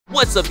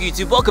What's up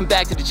YouTube? Welcome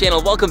back to the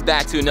channel, welcome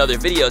back to another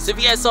video. So if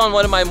you guys saw in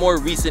one of my more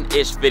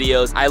recent-ish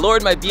videos, I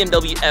lowered my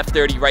BMW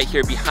F30 right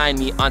here behind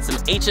me on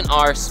some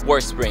H&R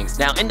Sport Springs.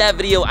 Now in that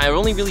video, I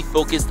only really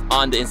focused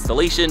on the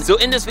installation. So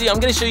in this video,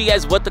 I'm gonna show you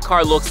guys what the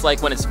car looks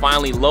like when it's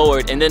finally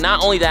lowered. And then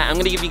not only that, I'm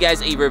gonna give you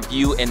guys a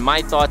review and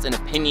my thoughts and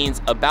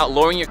opinions about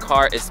lowering your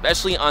car,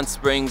 especially on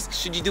springs.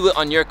 Should you do it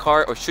on your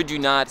car or should you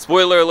not?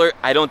 Spoiler alert,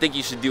 I don't think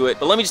you should do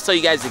it, but let me just tell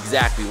you guys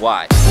exactly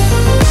why.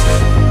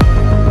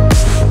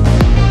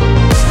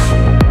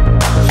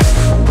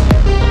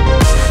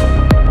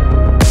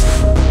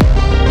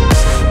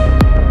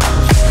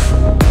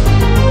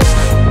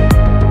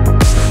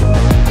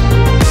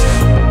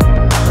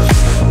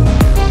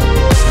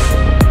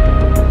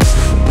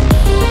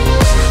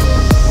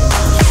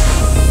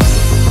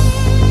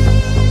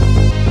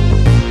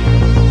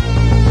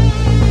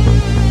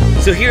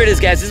 So here it is,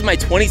 guys. This is my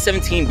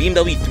 2017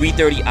 BMW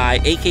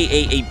 330i,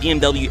 aka a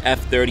BMW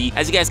F30.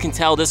 As you guys can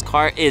tell, this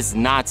car is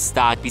not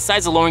stock.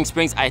 Besides the lowering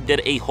springs, I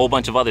did a whole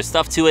bunch of other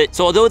stuff to it.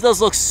 So although it does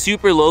look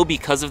super low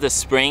because of the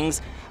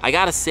springs, I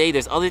gotta say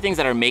there's other things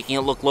that are making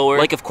it look lower.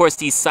 Like of course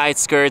these side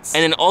skirts,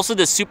 and then also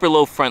the super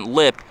low front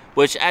lip,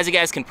 which as you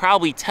guys can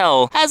probably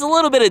tell, has a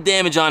little bit of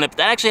damage on it, but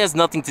that actually has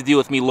nothing to do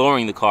with me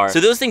lowering the car.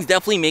 So those things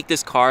definitely make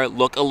this car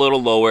look a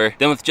little lower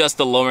than with just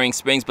the lowering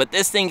springs, but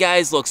this thing,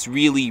 guys, looks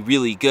really,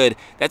 really good.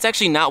 That's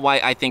actually not why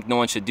I think no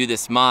one should do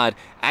this mod.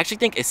 I actually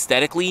think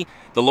aesthetically,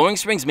 the lowering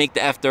springs make the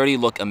F30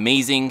 look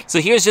amazing.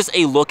 So here's just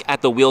a look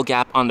at the wheel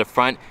gap on the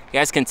front. You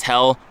guys can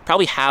tell,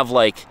 probably have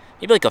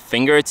maybe like a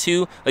finger or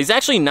two. It's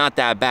actually not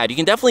that bad. You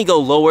can definitely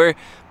go lower,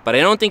 but I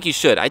don't think you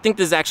should. I think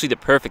this is actually the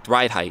perfect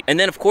ride height. And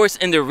then of course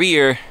in the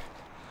rear,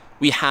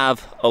 we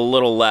have a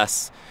little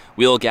less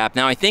wheel gap.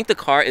 Now I think the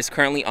car is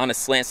currently on a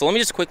slant, so let me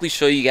just quickly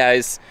show you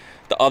guys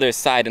the other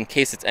side in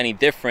case it's any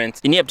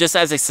different. And yep, just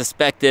as I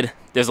suspected,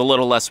 there's a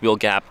little less wheel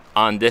gap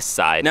on this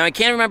side. Now I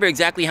can't remember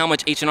exactly how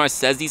much H&R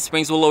says these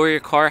springs will lower your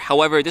car.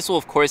 However, this will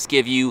of course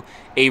give you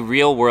a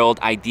real world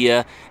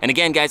idea. And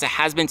again, guys, it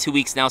has been 2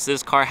 weeks now, so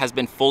this car has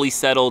been fully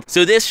settled.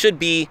 So this should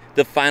be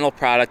the final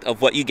product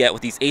of what you get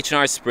with these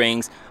H&R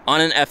springs on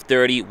an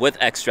F30 with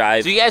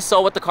xDrive. So you guys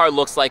saw what the car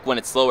looks like when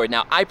it's lowered.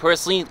 Now, I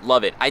personally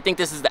love it. I think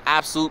this is the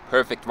absolute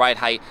perfect ride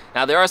height.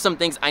 Now, there are some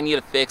things I need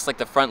to fix, like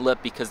the front lip,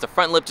 because the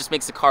front lip just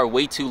makes the car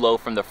way too low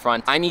from the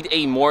front. I need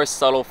a more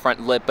subtle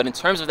front lip, but in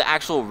terms of the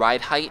actual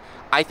ride height,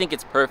 I think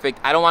it's perfect.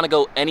 I don't want to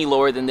go any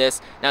lower than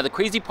this. Now the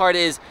crazy part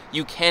is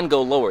you can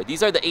go lower.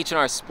 These are the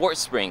H&R Sport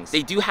Springs.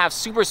 They do have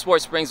Super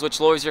Sport Springs,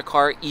 which lowers your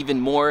car even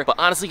more. But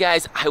honestly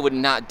guys, I would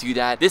not do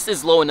that. This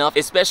is low enough,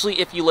 especially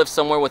if you live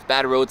somewhere with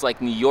bad roads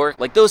like New York.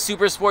 Like those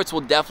Super Sports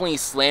will definitely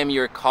slam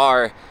your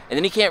car, and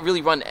then you can't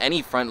really run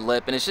any front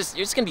lip, and you're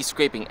just gonna be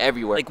scraping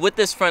everywhere. Like with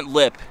this front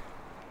lip,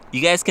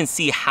 you guys can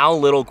see how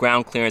little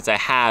ground clearance I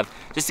have.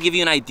 Just to give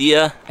you an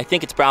idea, I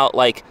think it's about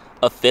like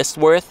a fist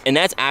worth, and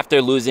that's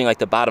after losing like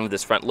the bottom of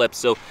this front lip.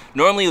 So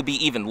normally it would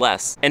be even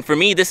less. And for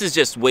me, this is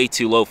just way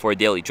too low for a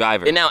daily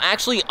driver. And now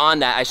actually on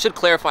that, I should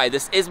clarify,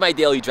 this is my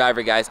daily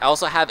driver, guys. I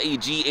also have a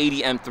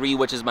G80 M3,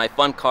 which is my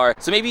fun car.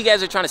 So maybe you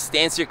guys are trying to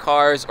stance your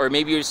cars, or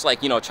maybe you're just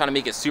like, you know, trying to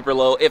make it super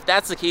low. If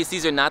that's the case,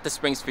 these are not the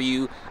springs for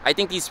you. I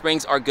think these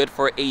springs are good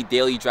for a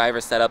daily driver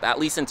setup, at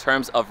least in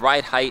terms of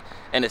ride height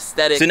and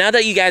aesthetic. So now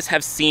that you guys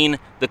have seen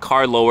the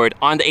car lowered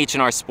on the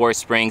H&R Sport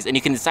Springs, and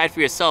you can decide for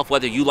yourself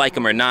whether you like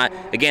them or not.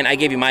 Again, I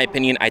gave you my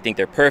opinion. I think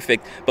they're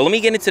perfect. But let me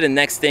get into the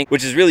next thing,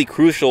 which is really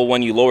crucial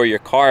when you lower your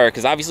car,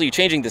 because obviously you're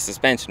changing the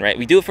suspension, right?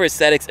 We do it for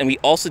aesthetics, and we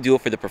also do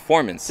it for the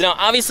performance. So now,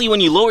 obviously,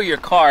 when you lower your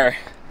car,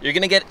 you're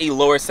gonna get a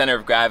lower center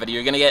of gravity.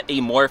 You're gonna get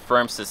a more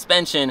firm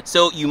suspension.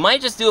 So you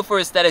might just do it for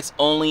aesthetics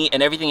only,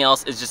 and everything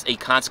else is just a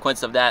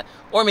consequence of that.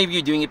 Or maybe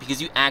you're doing it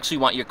because you actually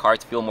want your car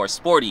to feel more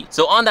sporty.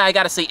 So on that, I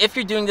gotta say, if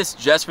you're doing this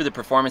just for the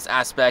performance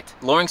aspect,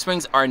 lowering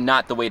springs are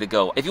not the way to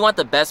go. If you want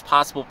the best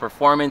possible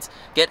performance,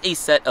 get a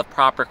set of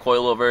proper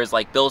coilovers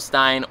like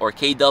Bilstein or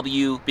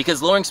KW,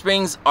 because lowering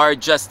springs are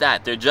just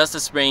that. They're just the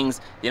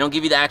springs. They don't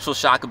give you the actual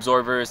shock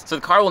absorbers. So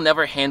the car will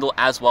never handle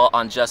as well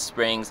on just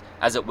springs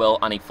as it will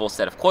on a full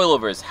set of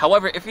coilovers.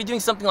 However, if you're doing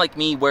something like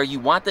me where you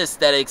want the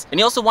aesthetics and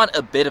you also want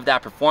a bit of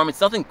that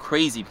performance, nothing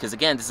crazy, because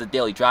again, this is a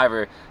daily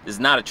driver, this is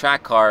not a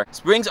track car,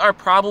 springs are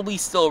probably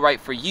still right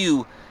for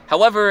you.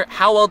 However,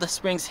 how well the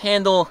springs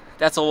handle,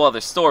 that's a whole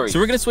other story. So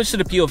we're gonna switch to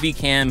the POV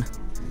cam,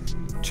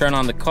 turn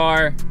on the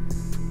car,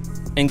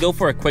 and go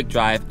for a quick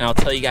drive, and I'll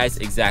tell you guys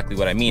exactly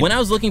what I mean. When I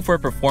was looking for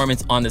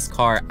performance on this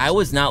car, I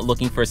was not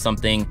looking for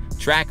something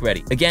track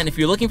ready. Again, if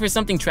you're looking for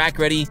something track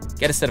ready,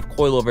 get a set of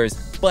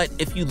coilovers. But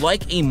if you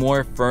like a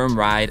more firm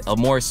ride, a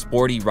more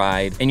sporty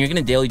ride, and you're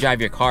gonna daily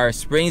drive your car,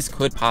 springs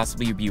could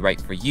possibly be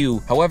right for you.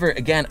 However,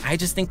 again, I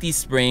just think these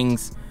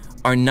springs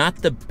are not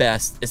the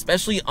best,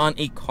 especially on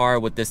a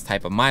car with this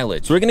type of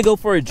mileage. So we're gonna go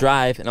for a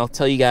drive, and I'll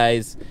tell you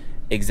guys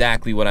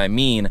exactly what I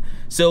mean.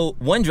 So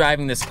when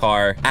driving this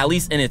car, at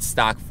least in its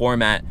stock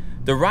format,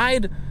 the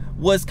ride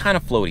was kind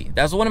of floaty.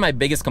 That was one of my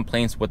biggest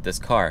complaints with this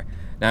car.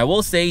 Now I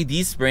will say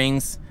these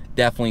springs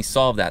definitely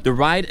solve that. The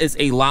ride is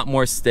a lot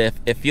more stiff.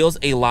 It feels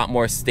a lot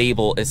more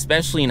stable,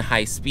 especially in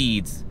high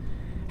speeds.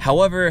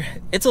 However,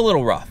 it's a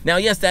little rough. Now,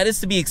 yes, that is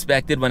to be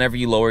expected whenever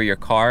you lower your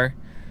car,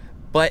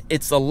 but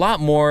it's a lot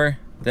more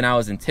than I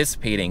was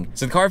anticipating.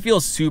 So the car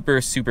feels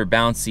super, super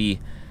bouncy,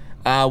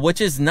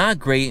 which is not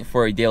great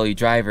for a daily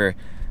driver.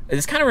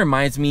 This kind of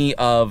reminds me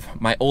of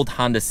my old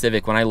Honda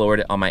Civic when I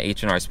lowered it on my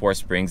H&R Sport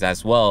Springs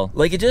as well.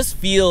 Like, it just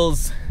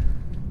feels,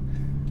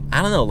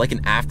 I don't know, like an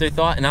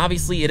afterthought, and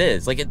obviously it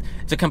is. Like,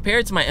 to compare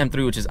it to my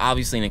M3, which is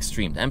obviously an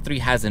extreme, the M3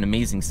 has an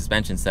amazing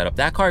suspension setup.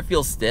 That car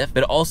feels stiff,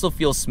 but it also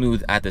feels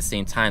smooth at the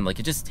same time. Like,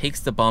 it just takes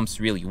the bumps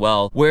really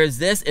well. Whereas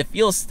this, it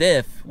feels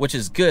stiff, which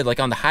is good.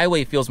 Like, on the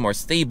highway, it feels more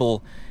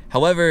stable.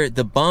 However,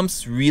 the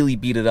bumps really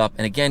beat it up.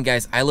 And again,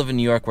 guys, I live in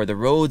New York where the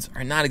roads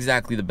are not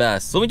exactly the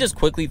best. So let me just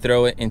quickly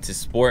throw it into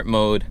sport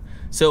mode.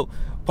 So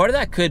part of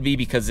that could be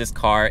because this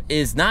car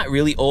is not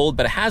really old,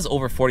 but it has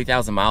over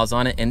 40,000 miles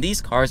on it. And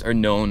these cars are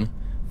known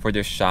for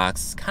their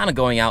shocks kind of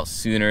going out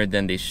sooner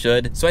than they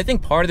should. So I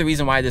think part of the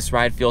reason why this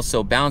ride feels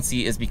so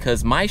bouncy is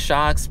because my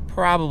shocks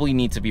probably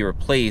need to be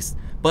replaced.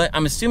 But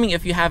I'm assuming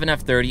if you have an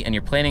F30 and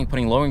you're planning on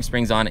putting lowering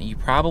springs on it, you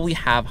probably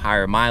have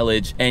higher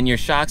mileage and your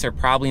shocks are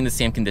probably in the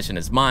same condition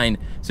as mine.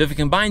 So if you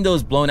combine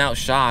those blown out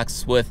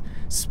shocks with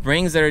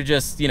springs that are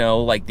just, you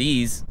know, like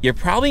these, you're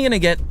probably gonna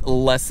get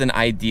less than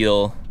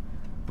ideal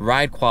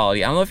ride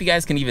quality. I don't know if you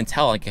guys can even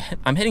tell, like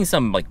I'm hitting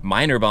some like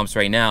minor bumps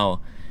right now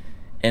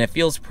and it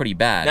feels pretty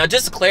bad. Now,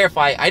 just to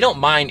clarify, I don't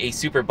mind a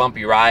super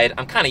bumpy ride.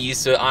 I'm kind of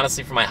used to it,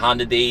 honestly, from my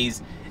Honda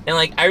days. And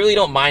like, I really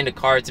don't mind a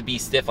car to be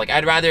stiff. Like,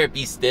 I'd rather it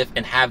be stiff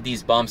and have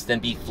these bumps than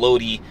be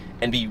floaty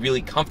and be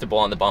really comfortable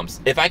on the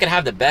bumps. If I could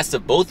have the best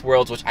of both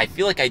worlds, which I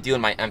feel like I do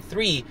in my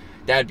M3,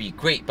 that would be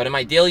great. But in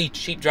my daily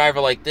cheap driver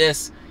like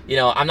this, you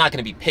know, I'm not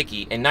gonna be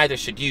picky, and neither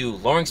should you.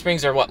 Lowering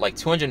springs are what, like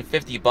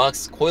 250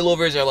 bucks?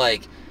 Coilovers are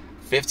like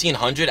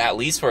 1,500 at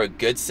least for a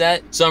good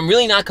set. So I'm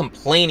really not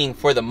complaining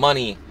for the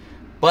money.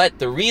 But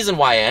the reason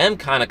why I am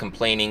kind of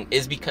complaining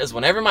is because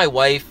whenever my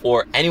wife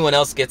or anyone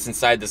else gets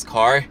inside this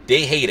car,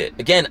 they hate it.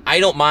 Again, I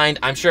don't mind.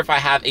 I'm sure if I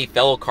have a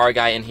fellow car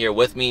guy in here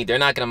with me, they're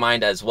not gonna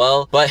mind as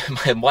well, but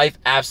my wife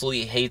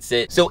absolutely hates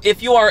it. So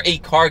if you are a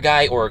car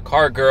guy or a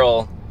car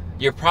girl,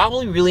 you're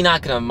probably really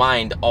not gonna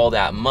mind all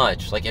that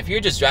much. Like, if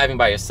you're just driving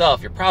by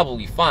yourself, you're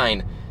probably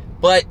fine.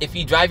 But if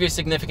you drive your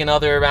significant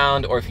other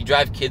around, or if you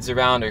drive kids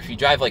around, or if you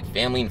drive like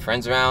family and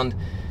friends around,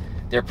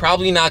 they're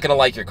probably not gonna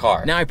like your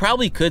car. Now, I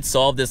probably could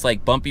solve this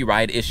like bumpy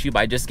ride issue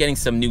by just getting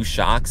some new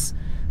shocks,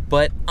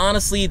 but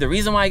honestly, the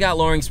reason why I got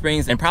lowering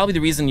springs, and probably the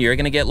reason you're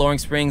gonna get lowering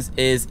springs,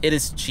 is it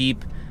is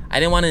cheap. I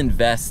didn't want to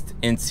invest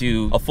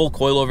into a full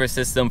coilover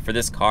system for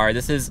this car.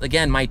 This is,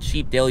 again, my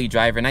cheap daily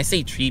driver, and I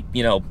say cheap,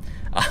 you know,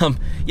 I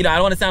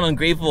don't want to sound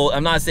ungrateful.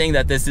 I'm not saying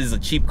that this is a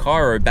cheap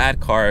car or a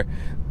bad car,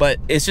 but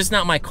it's just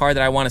not my car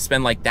that I want to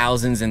spend like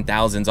thousands and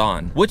thousands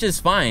on, which is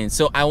fine.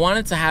 So I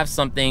wanted to have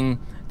something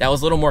that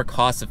was a little more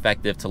cost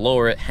effective to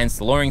lower it, hence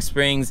the lowering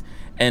springs,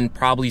 and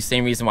probably the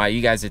same reason why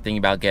you guys are thinking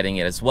about getting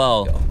it as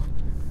well.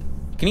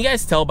 Can you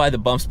guys tell by the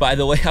bumps, by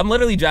the way? I'm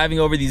literally driving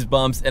over these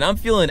bumps and I'm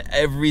feeling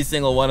every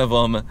single one of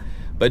them,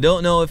 but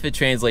don't know if it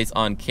translates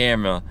on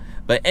camera.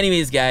 But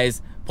anyways,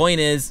 guys,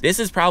 point is, this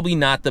is probably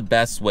not the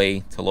best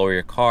way to lower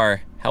your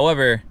car.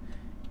 However,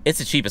 it's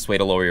the cheapest way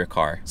to lower your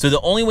car. So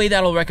the only way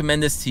that I'll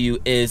recommend this to you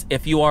is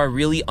if you are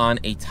really on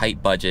a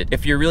tight budget,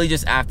 if you're really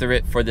just after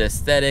it for the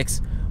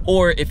aesthetics,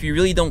 or if you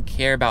really don't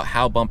care about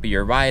how bumpy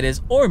your ride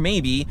is, or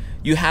maybe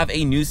you have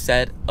a new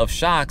set of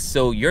shocks,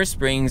 so your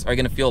springs are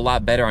gonna feel a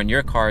lot better on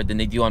your car than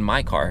they do on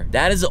my car.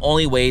 That is the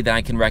only way that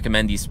I can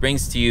recommend these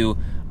springs to you.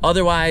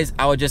 Otherwise,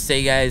 I would just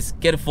say, guys,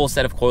 get a full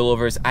set of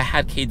coilovers. I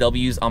had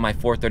KWs on my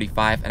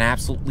 435 and I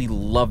absolutely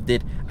loved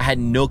it. I had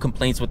no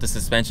complaints with the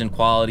suspension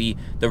quality.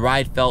 The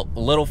ride felt a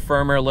little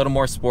firmer, a little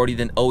more sporty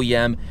than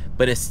OEM,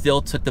 but it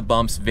still took the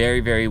bumps very,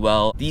 very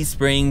well. These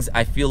springs,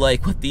 I feel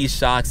like with these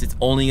shocks, it's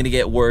only gonna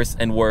get worse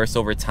and worse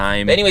over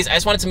time. But anyways, I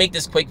just wanted to make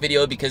this quick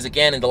video because,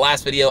 again, in the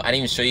last video, I didn't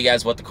even show you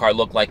guys what the car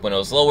looked like when it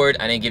was lowered.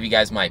 I didn't give you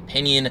guys my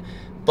opinion.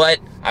 But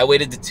I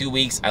waited the 2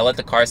 weeks, I let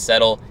the car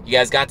settle. You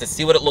guys got to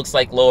see what it looks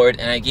like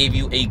lowered, and I gave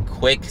you a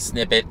quick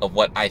snippet of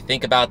what I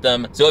think about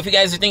them. So if you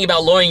guys are thinking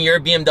about lowering your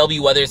BMW,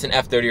 whether it's an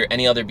F30 or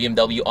any other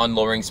BMW on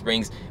lowering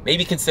springs,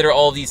 maybe consider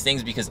all of these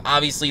things, because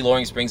obviously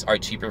lowering springs are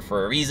cheaper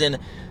for a reason.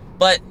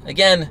 But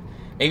again,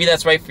 maybe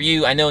that's right for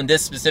you. I know in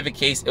this specific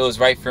case, it was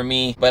right for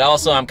me, but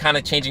also I'm kind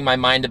of changing my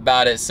mind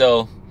about it,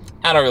 so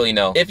I don't really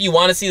know. If you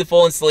want to see the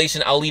full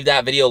installation, I'll leave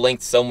that video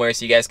linked somewhere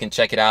so you guys can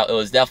check it out. It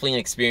was definitely an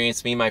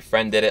experience. Me and my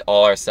friend did it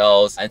all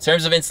ourselves. In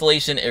terms of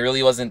installation, it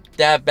really wasn't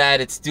that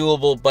bad. It's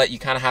doable, but you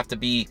kind of have to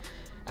be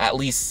at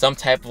least some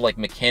type of like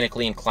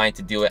mechanically inclined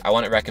to do it. I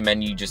wouldn't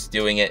recommend you just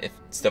doing it if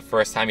it's the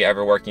first time you're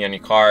ever working on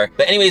your car.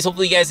 But anyways,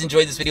 hopefully you guys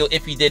enjoyed this video.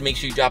 If you did, make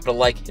sure you drop it a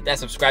like, hit that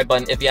subscribe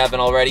button if you haven't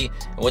already.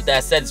 And with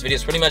that said, this video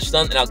is pretty much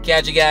done, and I'll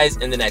catch you guys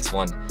in the next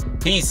one.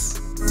 Peace.